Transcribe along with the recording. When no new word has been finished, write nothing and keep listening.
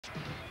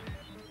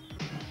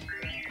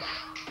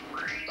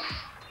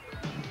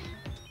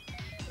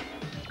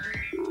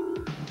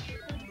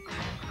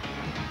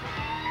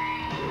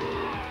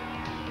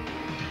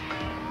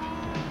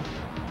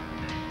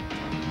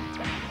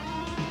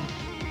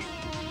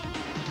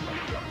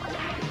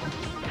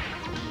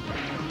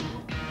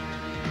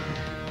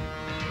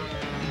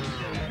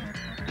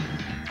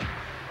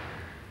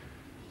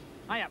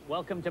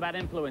Welcome to Bad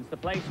Influence, the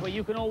place where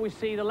you can always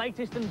see the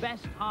latest and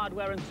best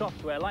hardware and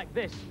software like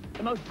this.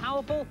 The most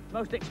powerful,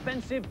 most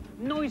expensive,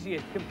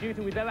 noisiest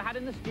computer we've ever had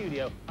in the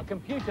studio. A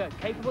computer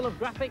capable of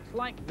graphics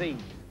like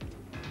these.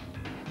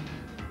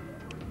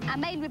 Our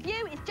main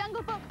review is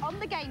Jungle Book on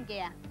the Game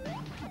Gear.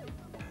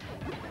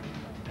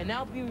 And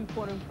I'll be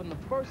reporting from the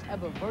first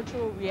ever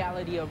virtual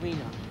reality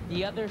arena,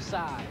 The Other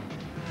Side.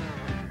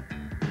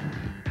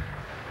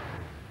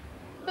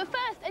 But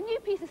first, a new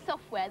piece of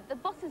software that the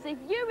bosses of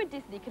Euro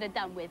Disney could have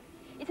done with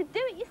is a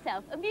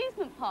do-it-yourself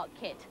amusement park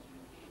kit.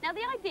 Now,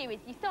 the idea is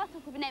you start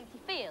off with an empty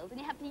field and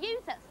you have to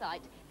use that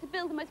site to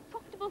build the most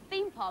profitable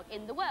theme park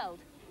in the world.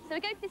 So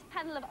we go to this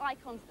panel of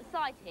icons at the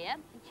side here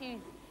and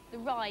choose the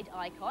ride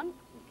icon.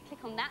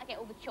 Click on that, get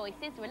all the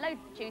choices. There are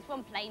loads to choose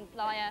from: plane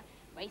flyer,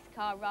 race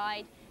car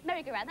ride,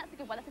 merry-go-round. That's a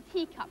good one. That's a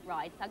teacup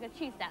ride, so I'm going to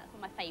choose that. That's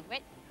one of my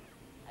favourites.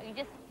 You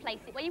just place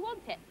it where you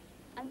want it.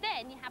 And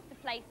then you have to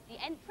place the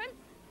entrance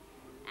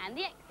and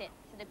the exit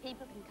so that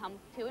people can come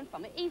to and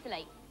from it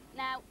easily.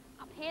 Now,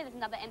 up here there's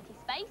another empty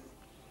space.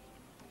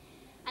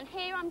 And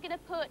here I'm going to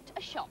put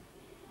a shop.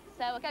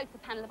 So I go to the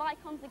panel of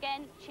icons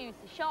again, choose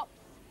the shops,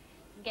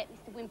 get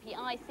Mr. Wimpy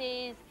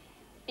Ices,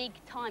 Big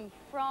Time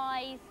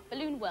Fries,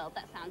 Balloon World,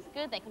 that sounds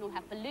good. They can all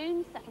have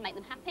balloons, that can make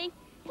them happy.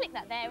 Click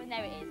that there and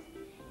there it is.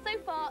 So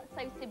far,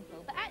 so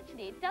simple, but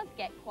actually it does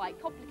get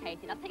quite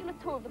complicated. I'll take you on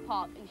a tour of the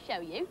park and show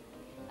you.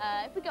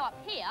 If we go up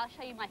here, I'll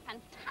show you my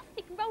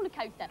fantastic roller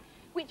coaster,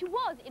 which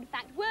was, in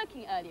fact,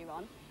 working earlier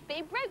on, but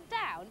it broke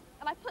down,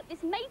 and I put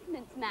this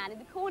maintenance man in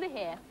the corner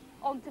here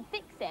on to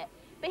fix it,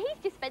 but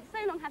he's just spent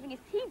so long having his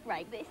tea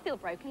break that it's still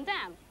broken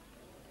down.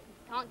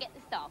 You can't get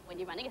the staff when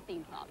you're running a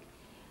theme park.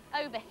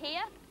 Over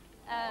here,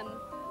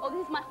 this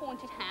is my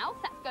haunted house.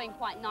 That's going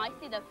quite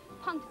nicely. The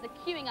punters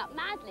are queuing up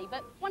madly,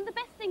 but one of the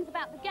best things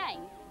about the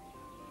game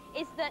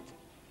is that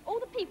all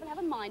the people have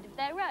a mind of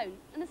their own,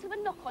 and there's sort of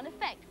a knock-on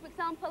effect. For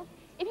example,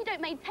 if you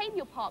don't maintain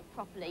your park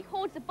properly,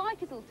 hordes of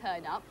bikers will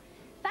turn up,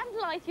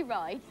 vandalise your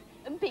rides,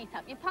 and beat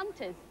up your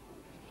punters.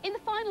 In the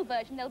final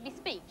version, there'll be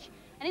speech,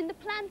 and in the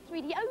planned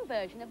 3DO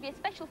version, there'll be a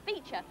special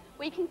feature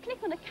where you can click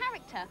on a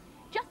character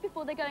just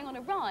before they're going on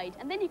a ride,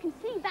 and then you can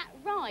see that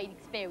ride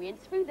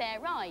experience through their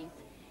eyes.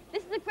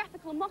 This is a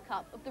graphical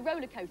mock-up of the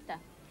roller coaster.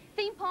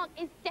 Theme park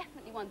is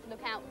definitely one to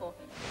look out for.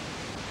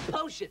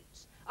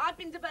 Potions. I've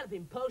been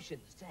developing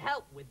potions to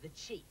help with the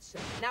cheats.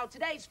 Now,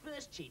 today's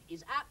first cheat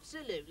is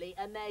absolutely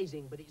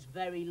amazing, but it's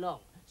very long.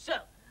 So,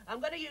 I'm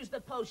going to use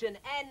the potion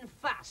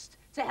N-Fast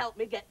to help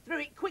me get through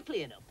it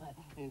quickly enough.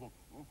 It's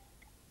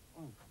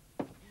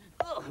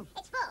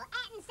for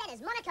Ayrton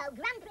Senna's Monaco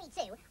Grand Prix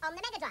 2 on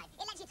the Mega Drive.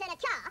 It lets you turn a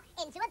car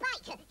into a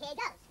bike. Here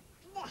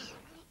goes.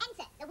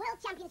 Enter the World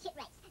Championship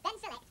race. Then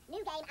select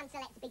New Game and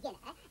select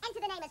Beginner. Enter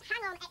the name as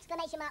Hang On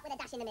exclamation mark with a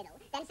dash in the middle.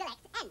 Then select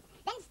End.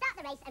 Then start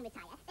the race and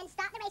retire. Then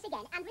start the race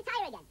again and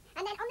retire again.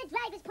 And then on the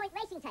driver's point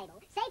racing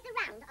table, save the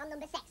round on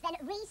number 6. Then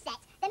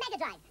reset the Mega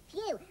Drive.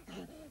 Phew.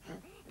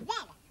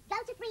 Then go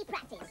to free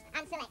practice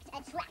and select a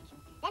track.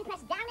 Then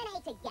press down and A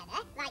together,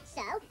 like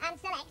so, and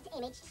select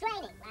image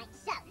training, like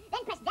so.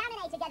 Then press down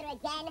and A together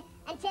again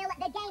until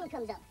the game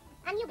comes up.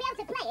 And you'll be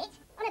able to play it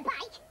on a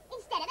bike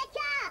instead of a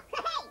car.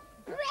 Hey,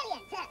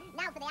 brilliant!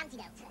 Now for the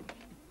antidote.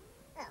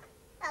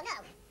 Oh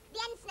no, the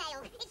end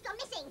snail, it's gone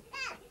missing.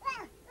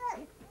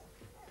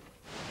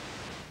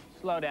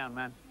 Slow down,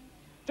 man.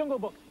 Jungle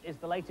Book is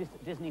the latest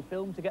Disney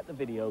film to get the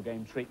video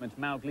game treatment.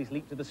 Mowgli's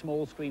leap to the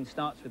small screen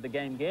starts with the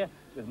Game Gear,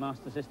 with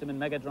Master System and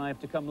Mega Drive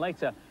to come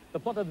later. The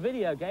plot of the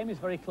video game is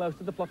very close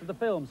to the plot of the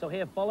film, so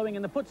here, following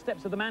in the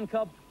footsteps of the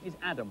man-cub, is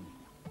Adam.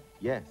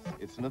 Yes,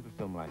 it's another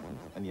film license,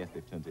 and yes,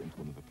 they've turned it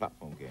into another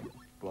platform game.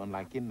 But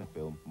unlike in the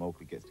film,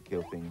 Mowgli gets to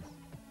kill things.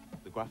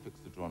 The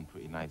graphics are drawn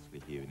pretty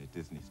nicely here in a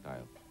Disney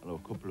style, although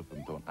a couple of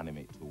them don't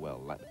animate too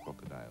well, like the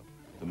crocodile.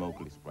 The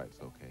Mowgli sprite's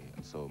okay,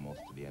 and so are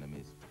most of the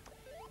enemies.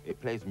 It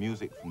plays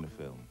music from the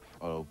film,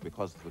 although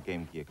because the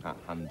Game Gear can't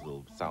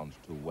handle sound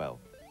too well,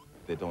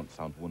 they don't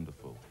sound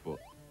wonderful, but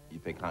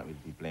they can't really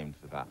be blamed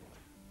for that.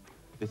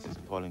 This is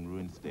the Falling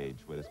Ruin stage,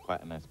 where there's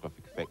quite a nice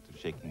graphic effect of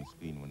shaking the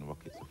screen when the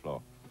rockets are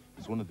floor.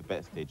 It's one of the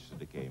better stages of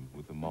the game,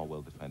 with a more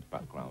well-defined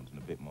background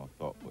and a bit more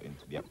thought put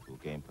into the actual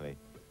gameplay.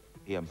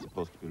 Here I'm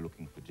supposed to be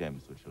looking for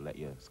gems, which will let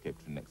you escape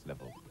to the next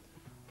level.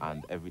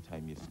 And every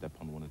time you step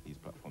on one of these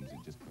platforms, it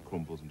just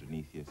crumbles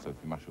underneath you, so if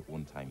you mash it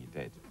one time,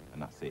 you're dead,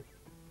 and that's it.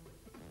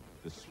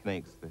 The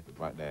snakes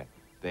right there,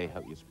 they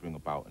help you spring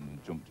about and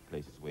jump to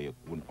places where you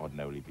wouldn't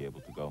ordinarily be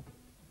able to go.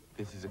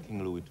 This is a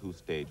King Louis II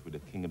stage with a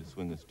King of the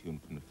Swingers tune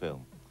from the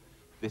film.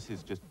 This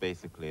is just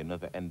basically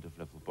another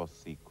end-of-level boss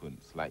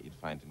sequence like you'd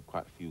find in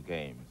quite a few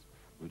games,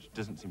 which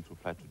doesn't seem to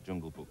apply to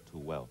Jungle Book too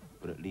well,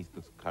 but at least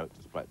the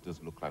character sprite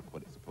does look like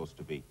what it's supposed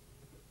to be.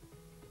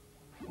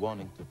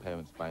 Warning to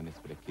parents buying this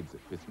for their kids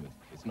at Christmas,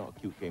 it's not a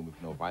cute game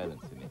with no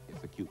violence in it,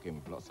 it's a cute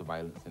game with lots of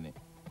violence in it.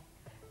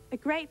 A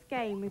great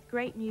game with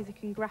great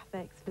music and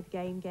graphics for the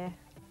Game Gear.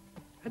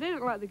 I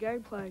didn't like the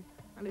gameplay,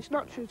 and it's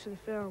not true to the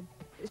film.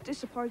 It's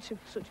disappointing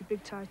for such a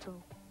big title.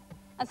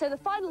 And so the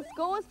final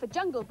scores for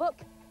Jungle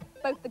Book,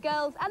 both the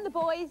girls and the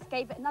boys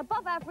gave it an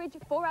above average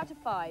 4 out of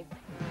 5.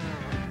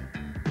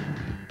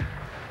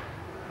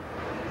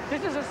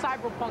 This is a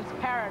cyberpunk's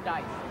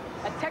paradise,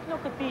 a techno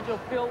cathedral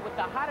filled with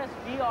the hottest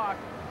VR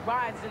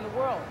rides in the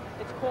world.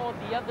 It's called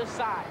The Other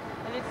Side,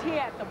 and it's here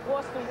at the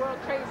Boston World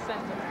Trade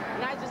Center,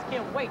 and I just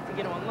can't wait to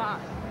get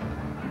online.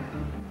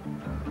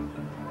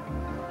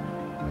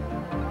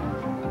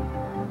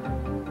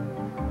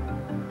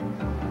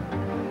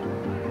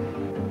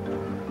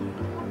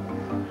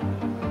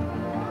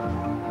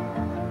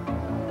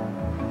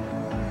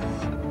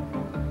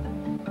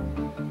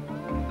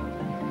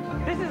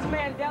 This is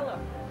Mandela.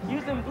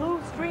 Using blue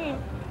screen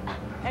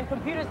and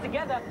computers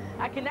together,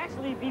 I can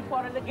actually be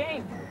part of the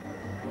game.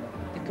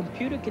 The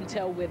computer can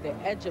tell where the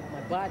edge of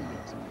my body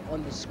is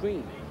on the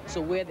screen.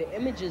 So where the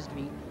images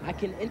meet, I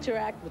can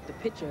interact with the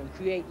picture and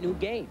create new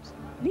games.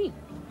 Neat.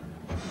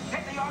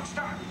 Hit the yacht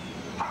start.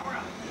 Power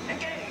up.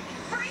 Engage.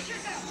 Brace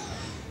yourself.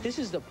 This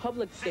is the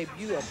public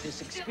debut of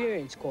this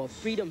experience called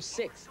Freedom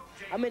 6.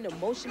 I'm in a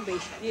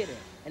motion-based theater,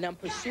 and I'm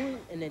pursuing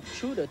an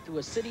intruder through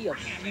a city of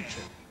the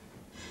future.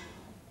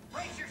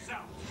 Brace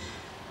yourself.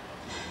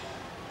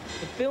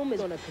 The film is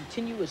on a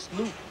continuous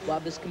loop while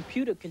this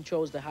computer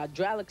controls the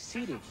hydraulic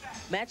seating,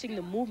 matching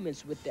the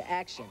movements with the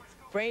action,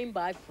 frame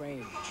by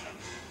frame.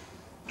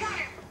 Got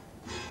him.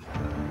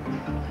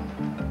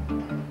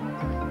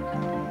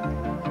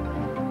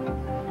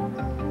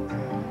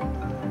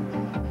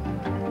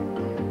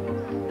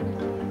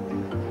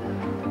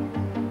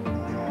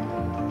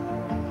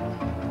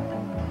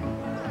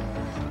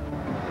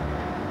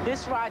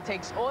 This ride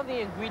takes all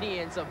the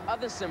ingredients of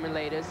other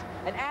simulators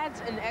and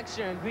adds an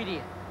extra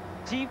ingredient,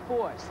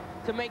 G-force,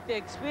 to make the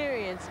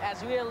experience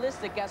as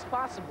realistic as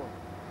possible.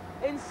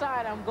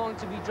 Inside, I'm going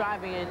to be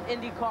driving an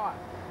Indy car,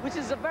 which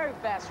is a very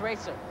fast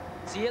racer.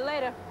 See you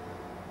later.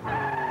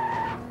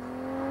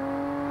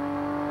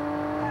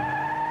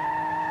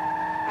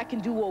 I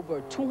can do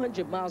over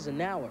 200 miles an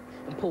hour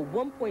and pull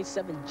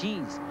 1.7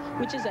 Gs,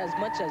 which is as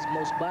much as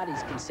most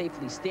bodies can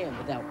safely stand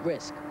without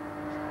risk.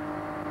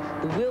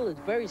 The wheel is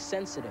very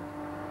sensitive.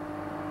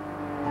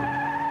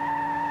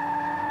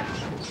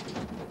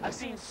 I've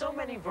seen so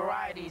many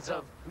varieties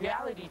of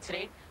reality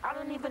today, I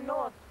don't even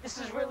know if this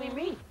is really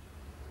me.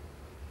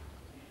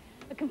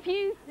 The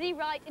confused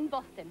Z-Ride in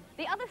Boston.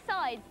 The Other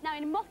Side's now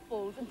in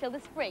mothballs until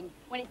the spring,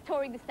 when it's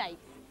touring the States.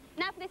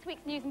 Now for this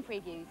week's news and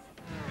previews.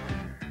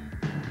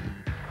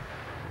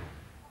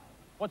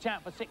 Watch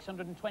out for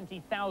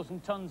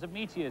 620,000 tons of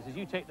meteors as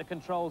you take the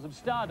controls of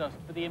Stardust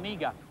for the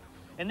Amiga.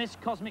 In this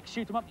cosmic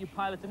shoot-'em-up, you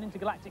pilot an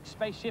intergalactic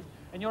spaceship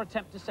in your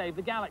attempt to save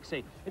the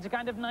galaxy. It's a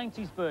kind of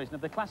 90s version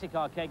of the classic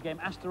arcade game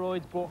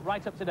Asteroids, brought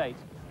right up to date.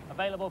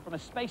 Available from a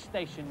space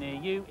station near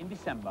you in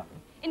December.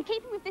 In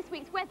keeping with this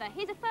week's weather,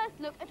 here's a first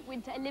look at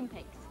Winter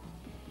Olympics.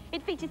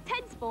 It features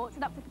 10 sports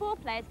and up to 4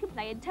 players can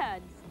play in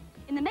turns.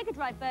 In the Mega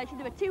Drive version,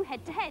 there are 2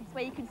 head-to-heads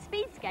where you can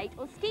speed skate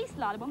or ski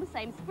slalom on the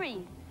same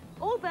screen.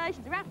 All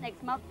versions are out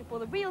next month before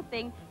the real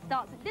thing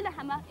starts at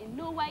Lillehammer in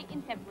Norway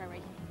in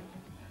February.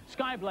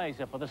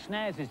 Skyblazer for the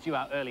SNES is due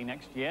out early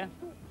next year.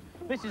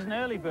 This is an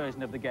early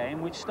version of the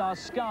game which stars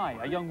Sky,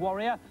 a young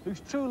warrior whose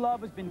true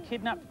love has been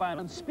kidnapped by an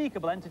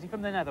unspeakable entity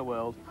from the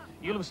netherworld.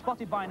 You'll have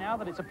spotted by now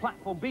that it's a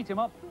platform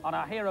beat-em-up, and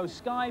our hero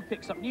Sky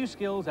picks up new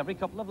skills every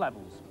couple of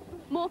levels.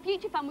 More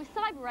future fun with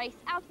Cyber Race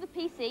out of the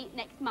PC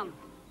next month.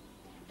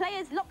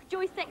 Players lock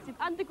joysticks with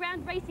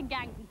underground racing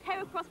gangs and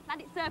tear across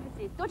planet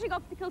surfaces, dodging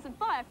obstacles and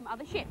fire from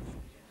other ships.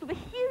 With a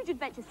huge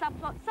adventure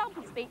subplot,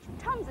 sample speech, and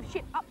tons of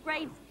ship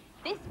upgrades,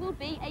 this will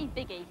be a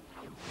biggie.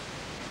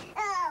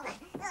 Oh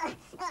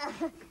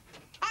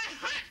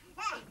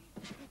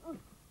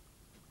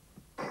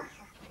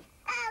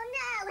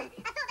no! I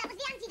thought that was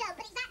the antidote,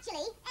 but it's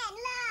actually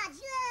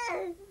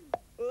enlarge.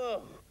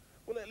 Oh,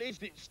 well, at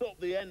least it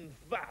stopped the end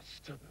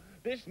fast.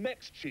 This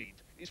next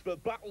cheat is for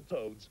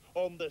Battletoads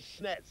on the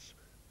SNES.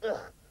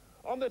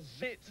 On the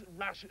Zit,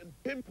 Rash and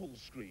Pimple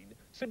screen,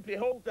 simply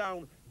hold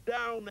down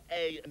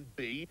A and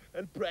B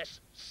and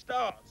press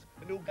start,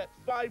 and you'll get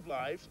 5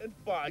 lives and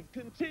 5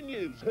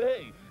 continues.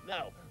 Hey,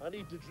 now I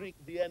need to drink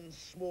the N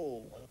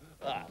small.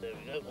 Ah, there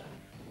we go.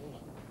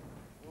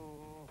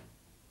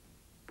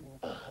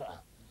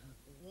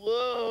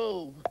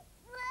 Whoa!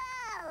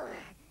 Whoa!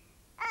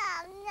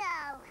 Oh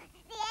no!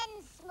 The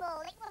N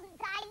small, it wasn't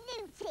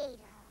diluted.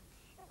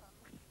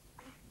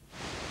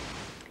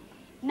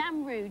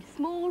 Namrud,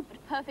 small but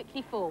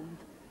perfectly formed.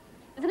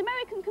 There's an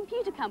American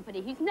computer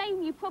company whose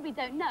name you probably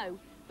don't know,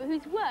 but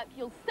whose work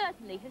you'll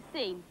certainly have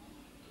seen.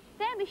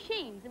 Their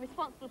machines are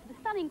responsible for the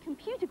stunning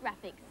computer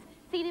graphics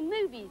seen in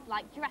movies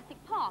like Jurassic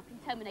Park and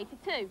Terminator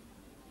 2.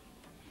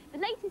 The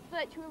latest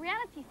virtual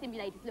reality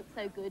simulators look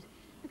so good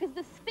because of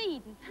the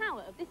speed and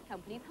power of this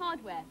company's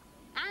hardware.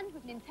 And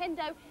with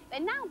Nintendo, they're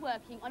now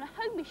working on a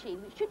home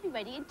machine which should be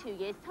ready in 2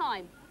 years'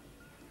 time.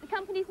 The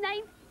company's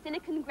name,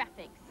 Silicon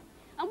Graphics.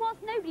 And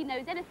whilst nobody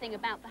knows anything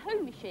about the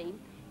home machine,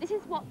 this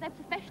is what their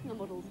professional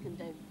models can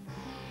do.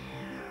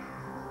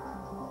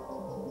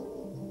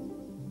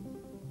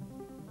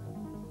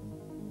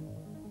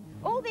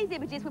 All these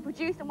images were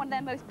produced on one of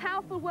their most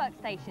powerful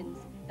workstations,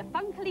 the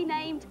funkily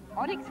named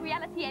Onyx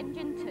Reality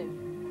Engine 2.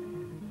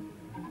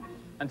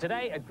 And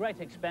today, at great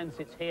expense,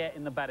 it's here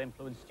in the Bad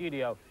Influence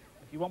studio.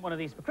 If you want one of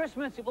these for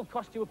Christmas, it will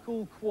cost you a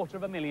cool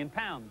 £250,000.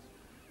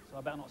 So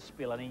I better not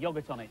spill any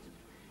yoghurt on it.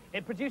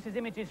 It produces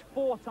images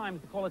 4 times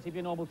the quality of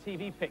your normal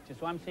TV picture,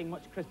 so I'm seeing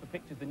much crisper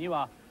pictures than you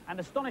are. And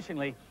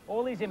astonishingly,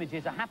 all these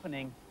images are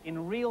happening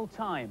in real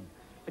time.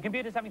 The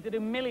computer's having to do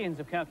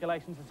millions of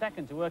calculations a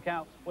second to work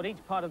out what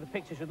each part of the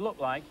picture should look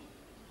like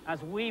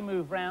as we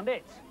move round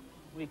it.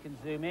 We can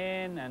zoom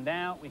in and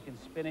out, we can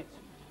spin it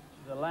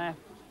to the left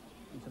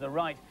and to the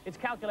right. It's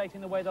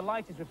calculating the way the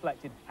light is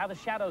reflected, how the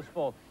shadows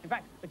fall. In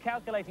fact, the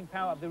calculating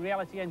power of the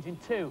Reality Engine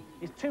 2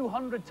 is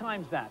 200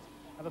 times that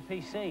of a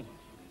PC.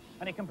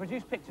 And it can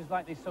produce pictures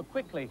like this so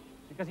quickly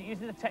because it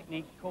uses a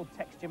technique called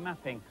texture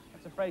mapping.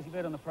 That's a phrase you've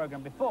heard on the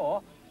programme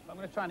before, but I'm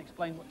going to try and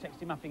explain what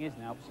texture mapping is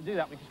now. But to do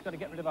that, we've just got to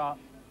get rid of our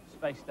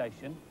space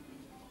station.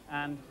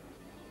 And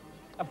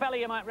a fella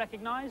you might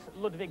recognise,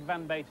 Ludwig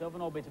van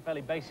Beethoven, albeit a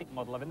fairly basic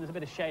model of him. There's a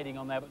bit of shading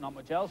on there, but not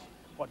much else.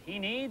 What he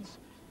needs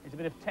is a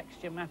bit of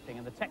texture mapping,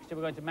 and the texture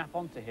we're going to map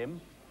onto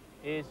him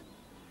is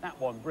that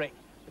one, brick.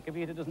 The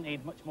computer doesn't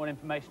need much more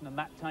information than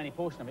that tiny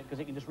portion of it because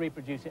it can just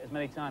reproduce it as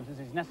many times as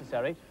is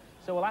necessary.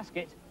 So we'll ask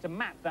it to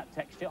map that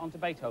texture onto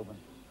Beethoven.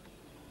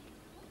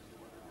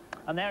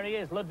 And there he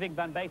is, Ludwig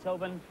van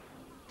Beethoven,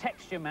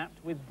 texture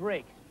mapped with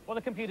brick. What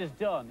the computer's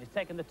done is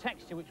taken the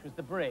texture, which was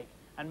the brick,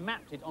 and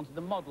mapped it onto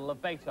the model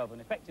of Beethoven.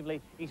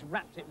 Effectively, he's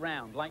wrapped it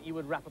round like you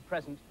would wrap a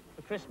present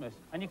for Christmas.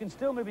 And you can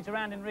still move it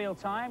around in real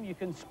time. You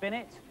can spin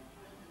it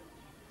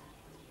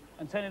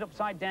and turn it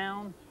upside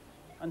down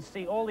and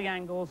see all the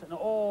angles and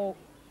all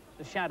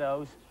the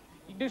shadows.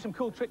 You can do some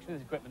cool tricks with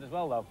this equipment as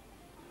well, though.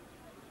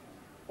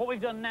 What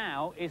we've done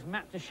now is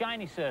mapped a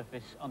shiny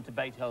surface onto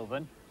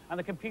Beethoven, and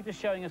the computer's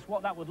showing us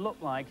what that would look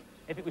like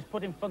if it was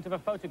put in front of a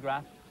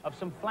photograph of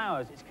some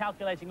flowers. It's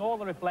calculating all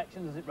the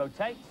reflections as it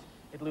rotates.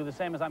 It'll do the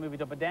same as I move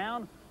it up or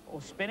down,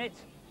 or spin it.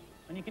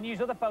 And you can use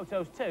other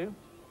photos too.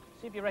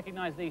 See if you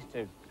recognise these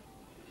two.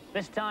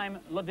 This time,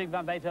 Ludwig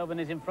van Beethoven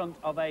is in front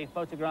of a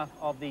photograph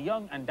of the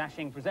young and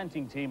dashing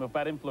presenting team of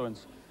Bad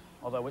Influence.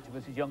 Although which of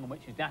us is young and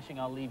which is dashing,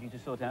 I'll leave you to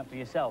sort out for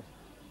yourself.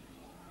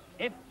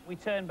 If we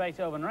turn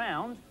Beethoven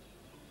round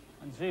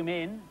and zoom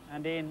in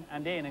and in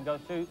and in and go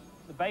through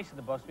the base of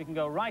the bust, we can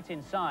go right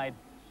inside,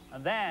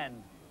 and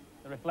then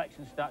the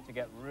reflections start to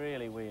get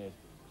really weird.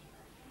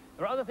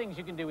 There are other things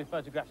you can do with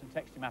photographs and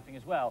texture mapping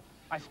as well.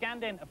 I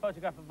scanned in a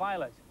photograph of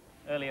Violet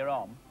earlier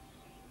on,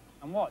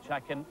 and watch, I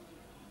can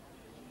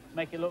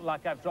make it look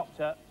like I've dropped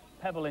a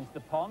pebble into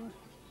the pond,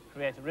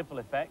 create a ripple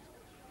effect,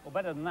 or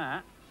better than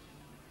that,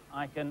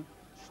 I can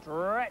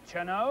stretch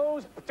her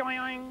nose,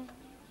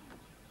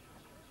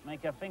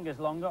 make her fingers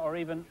longer, or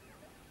even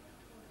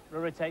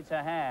rotate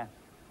her hair.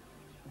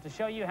 And to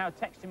show you how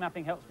texture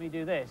mapping helps me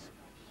do this,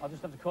 I'll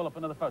just have to call up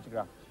another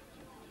photograph.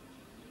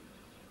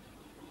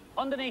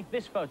 Underneath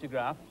this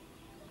photograph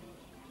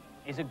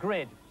is a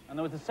grid, and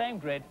there was the same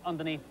grid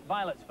underneath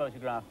Violet's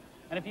photograph.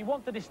 And if you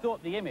want to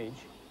distort the image,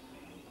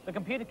 the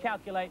computer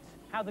calculates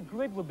how the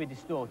grid would be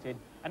distorted,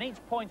 and each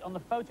point on the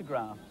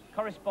photograph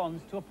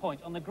corresponds to a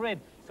point on the grid.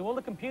 So all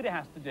the computer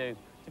has to do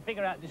to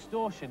figure out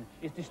distortion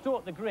is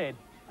distort the grid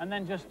and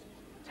then just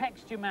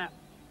texture map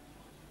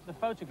the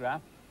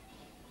photograph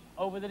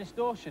over the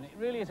distortion. It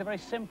really is a very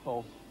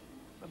simple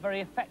but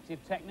very effective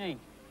technique.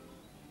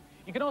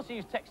 You can also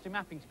use texture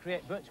mapping to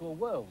create virtual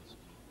worlds.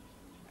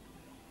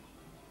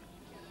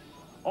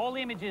 All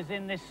the images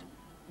in this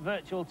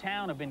virtual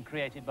town have been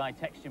created by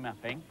texture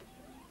mapping.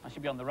 I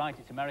should be on the right,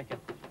 it's America.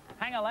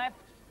 Hang a left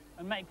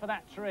and make for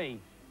that tree.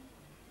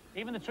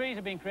 Even the trees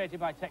are being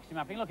created by texture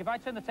mapping. Look, if I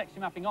turn the texture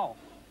mapping off,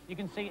 you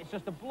can see it's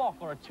just a block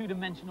or a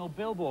two-dimensional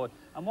billboard.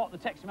 And what the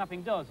texture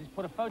mapping does is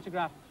put a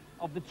photograph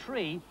of the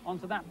tree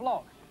onto that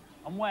block.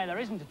 And where there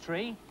isn't a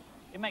tree,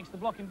 it makes the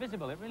block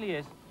invisible. It really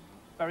is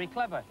very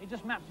clever. It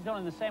just maps it on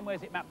in the same way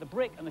as it mapped the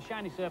brick and the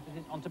shiny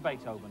surfaces onto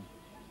Beethoven.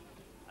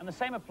 And the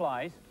same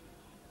applies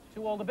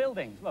to all the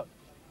buildings. Look,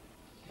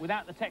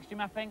 without the texture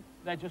mapping,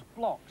 they're just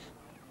blocks.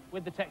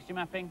 With the texture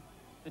mapping,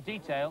 the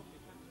detail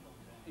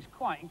is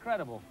quite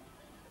incredible.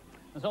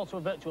 There's also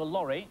a virtual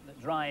lorry that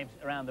drives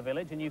around the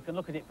village, and you can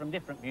look at it from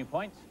different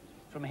viewpoints.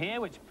 From here,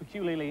 which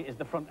peculiarly is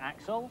the front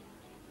axle,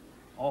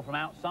 or from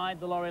outside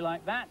the lorry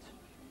like that,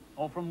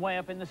 or from way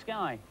up in the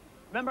sky.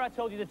 Remember I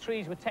told you the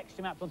trees were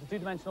texture mapped onto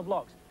two-dimensional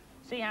blocks?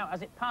 See how,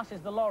 as it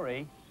passes the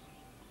lorry,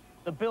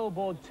 the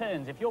billboard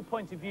turns. If your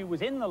point of view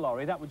was in the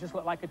lorry, that would just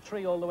look like a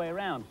tree all the way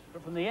around.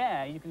 But from the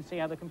air, you can see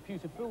how the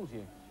computer fools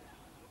you.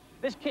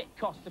 This kit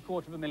cost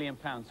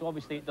 £250,000, so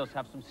obviously it does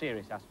have some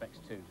serious aspects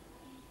too.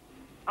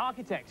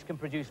 Architects can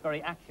produce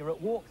very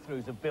accurate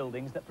walkthroughs of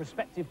buildings that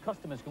prospective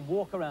customers can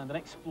walk around and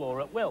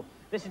explore at will.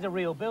 This is a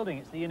real building.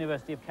 It's the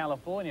University of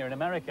California in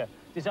America.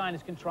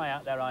 Designers can try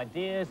out their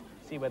ideas,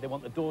 see where they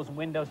want the doors and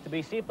windows to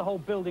be, see if the whole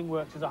building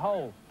works as a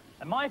whole.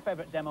 And my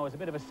favourite demo as a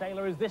bit of a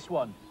sailor is this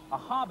one, a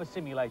harbour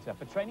simulator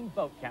for training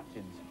boat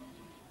captains.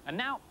 And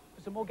now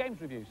for some more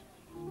games reviews.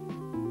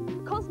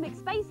 Cosmic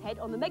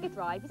Spacehead on the Mega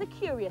Drive is a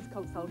curious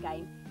console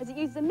game, as it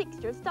uses a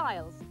mixture of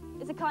styles.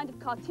 It's a kind of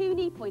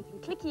cartoony,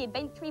 point-and-clicky,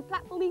 adventure-y,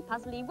 platformy,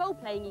 puzzly,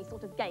 role-playing-y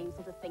sort of game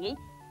sort of thingy.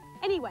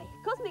 Anyway,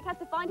 Cosmic has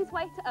to find his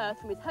way to Earth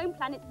from his home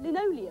planet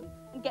Linoleum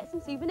and get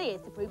some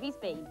souvenirs to prove he's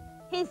been.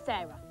 Here's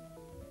Sarah.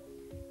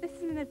 This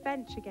is an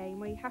adventure game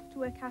where you have to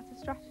work out a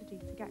strategy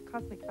to get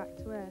Cosmic back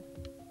to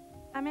Earth.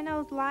 I'm in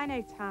Old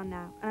Lino Town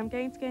now, and I'm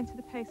going to go into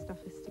the post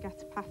office to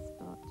get a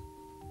passport.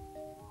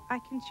 I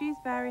can choose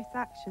various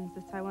actions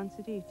that I want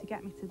to do to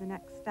get me to the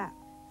next step,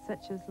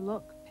 such as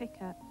look, pick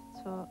up,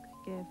 talk,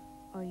 give,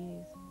 or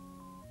use.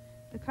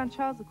 The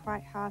controls are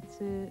quite hard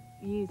to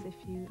use if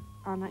you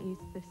are not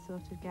used to this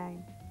sort of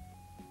game.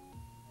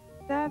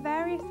 There are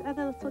various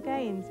other little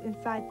games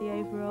inside the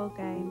overall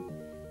game.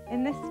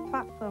 In this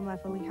platform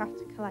level, you have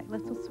to collect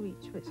little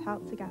sweets which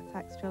help to get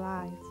extra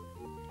lives.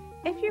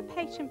 If you're a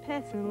patient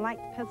person and like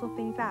to puzzle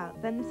things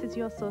out, then this is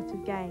your sort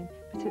of game,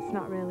 but it's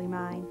not really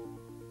mine.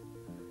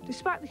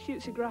 Despite the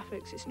cutesy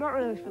graphics, it's not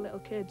really for little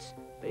kids,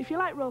 but if you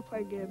like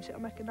role-playing games, it'll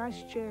make a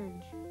nice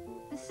change.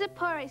 This is a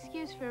poor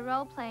excuse for a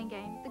role-playing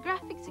game. The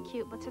graphics are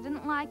cute, but I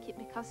didn't like it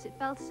because it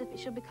felt as if it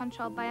should be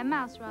controlled by a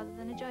mouse rather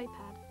than a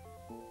joypad.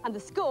 And the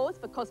scores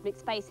for Cosmic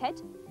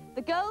Spacehead.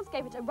 The girls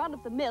gave it a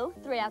run-of-the-mill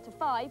 3 out of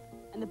 5,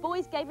 and the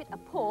boys gave it a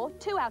poor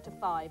 2 out of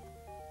 5.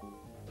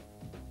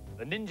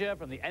 The ninja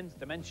from the nth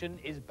dimension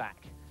is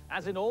back.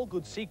 As in all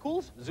good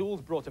sequels,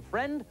 Zool's brought a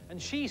friend, and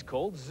she's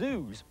called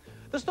Zoos.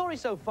 The story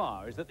so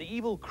far is that the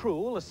evil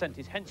Cruel has sent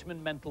his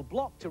henchman Mental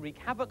Block to wreak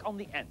havoc on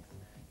the nth.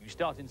 You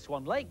start in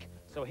Swan Lake,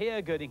 so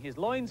here, girding his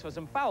loins for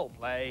some foul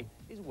play,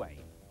 is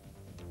Wayne.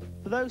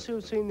 For those who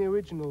have seen the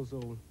original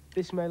Zool,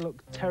 this may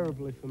look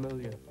terribly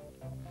familiar.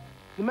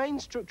 The main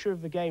structure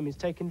of the game is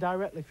taken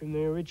directly from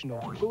the original,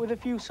 but with a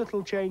few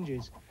subtle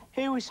changes.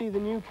 Here we see the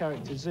new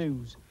character,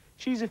 Zoos.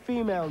 She's a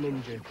female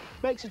ninja.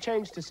 Makes a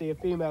change to see a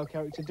female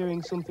character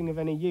doing something of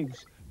any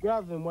use,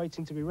 rather than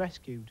waiting to be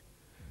rescued.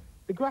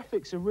 The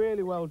graphics are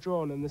really well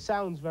drawn and the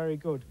sound's very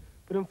good,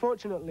 but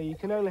unfortunately you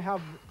can only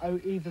have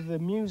either the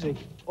music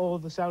or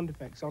the sound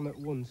effects on at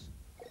once.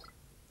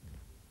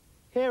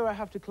 Here I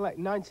have to collect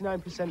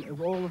 99%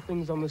 of all the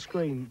things on the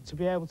screen to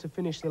be able to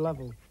finish the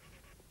level.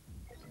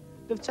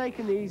 They've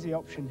taken the easy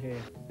option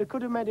here. They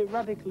could have made it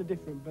radically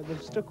different, but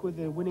they've stuck with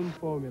the winning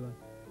formula.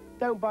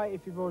 Don't buy it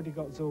if you've already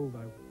got Zool,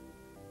 though.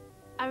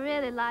 I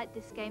really like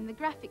this game. The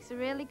graphics are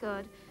really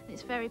good and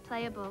it's very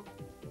playable.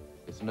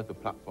 It's another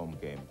platform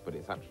game, but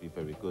it's actually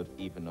very good,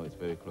 even though it's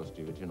very close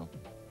to the original.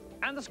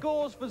 And the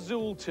scores for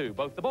Zool 2.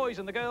 Both the boys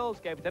and the girls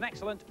gave it an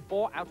excellent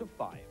 4 out of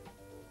 5.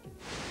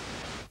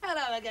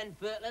 Hello again,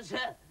 Furtlers.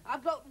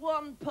 I've got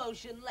one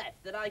potion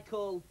left that I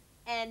call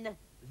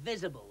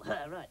Invisible.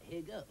 Right,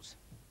 here goes.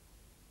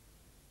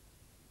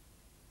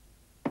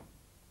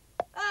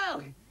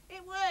 Oh,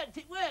 it worked,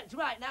 it worked.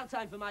 Right, now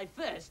time for my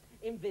first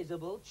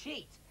invisible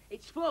cheat.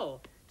 It's for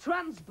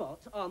Transbot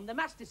on the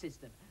Master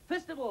System.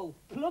 First of all,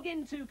 plug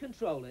in 2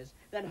 controllers,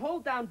 then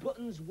hold down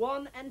buttons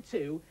 1 and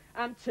 2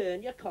 and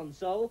turn your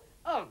console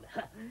on.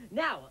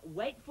 Now,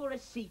 wait for a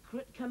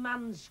secret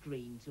command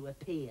screen to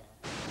appear.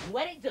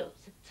 When it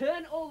does,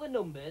 turn all the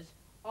numbers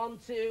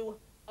onto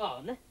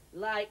on,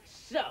 like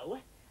so,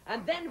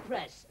 and then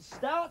press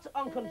start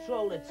on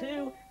controller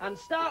 2 and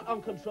start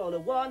on controller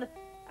 1,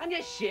 and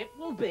your ship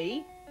will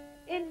be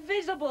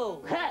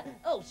invisible.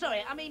 Oh,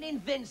 sorry, I mean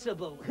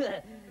invincible.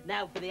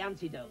 Now for the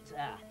antidote.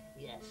 Ah,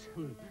 yes.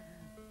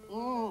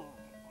 Oh,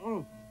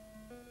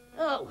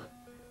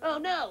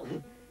 no.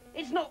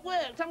 It's not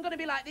worked. I'm going to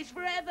be like this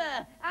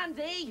forever.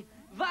 Andy,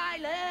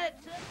 Violet.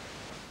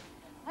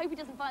 I hope he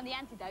doesn't find the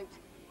antidote.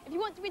 If you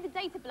want to read the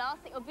data blast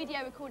at your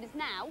video recorders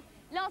now,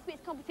 last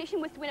week's competition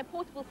was to win a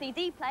portable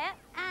CD player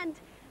and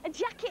a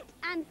jacket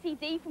and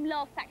CD from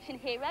Last Action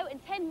Hero,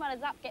 and 10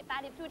 runners-up get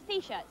bad influence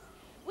T-shirts.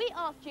 We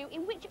asked you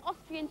in which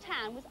Austrian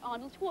town was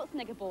Arnold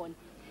Schwarzenegger born.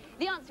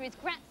 The answer is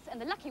Graz, and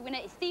the lucky winner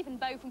is Stephen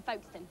Bow from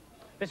Folkestone.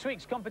 This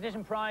week's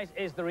competition prize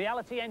is the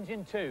Reality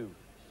Engine 2.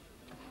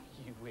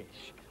 You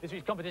wish. This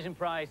week's competition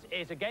prize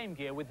is a Game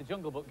Gear with the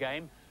Jungle Book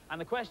game. And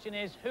the question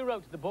is, who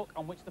wrote the book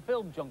on which the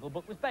film Jungle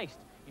Book was based?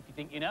 If you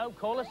think you know,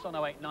 call us on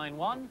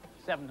 0891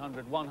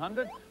 700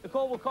 100. The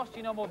call will cost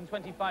you no more than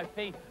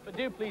 25p, but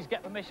do please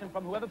get permission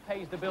from whoever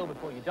pays the bill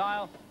before you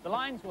dial. The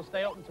lines will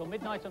stay open until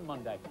midnight on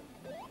Monday.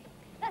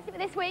 That's it for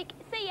this week.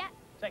 See ya.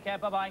 Take care.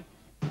 Bye-bye.